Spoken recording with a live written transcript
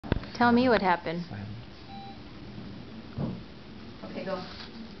Tell me what happened. Okay, go.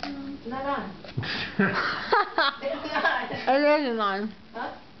 It's not on. It's not. It isn't on. Huh?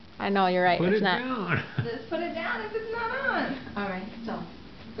 I know, you're right. Put it's it not. down. Just put it down if it's not on. Alright, so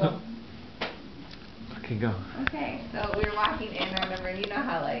go. Okay, go. Okay, so we were walking in or whatever, and you know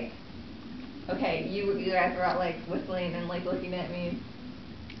how like, okay, you guys were all like whistling and like looking at me,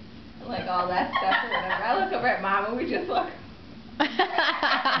 and, like all that stuff or whatever. I look over at Mom and we just look.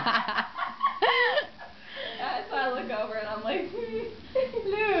 So I look over and I'm like,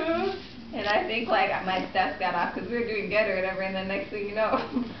 hello. And I think like my steps got off because we were doing good or whatever, and then next thing you know,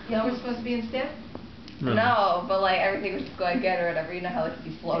 Y'all were supposed to be in step? no, but like everything was just going good or whatever. You know how like if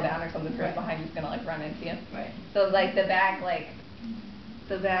you slow down or something, right behind you's gonna like run into you. Right. So like the back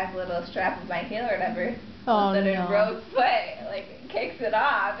little strap of my heel or whatever, Oh, so the no. road foot like kicks it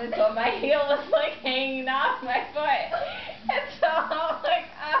off, and so my heel was like hanging off my foot, and so I'm like,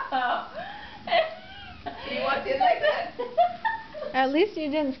 oh. You walked in like that. At least you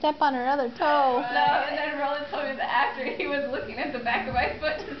didn't step on her other toe. No, and then Roland told me that after he was looking at the back of my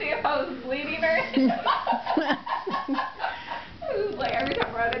foot to see if I was bleeding or anything. It was like every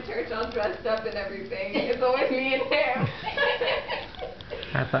time we're at a church all dressed up and everything. It's always me and him.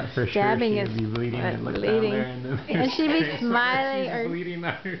 I thought for Stabbing sure is she'd be bleeding and look bleeding. down there and then And she'd be smiling she's or bleeding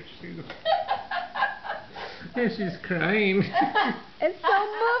on her shoe. And she's crying. it's so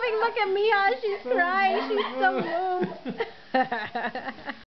moving. Look at Mia. She's crying. She's so moved.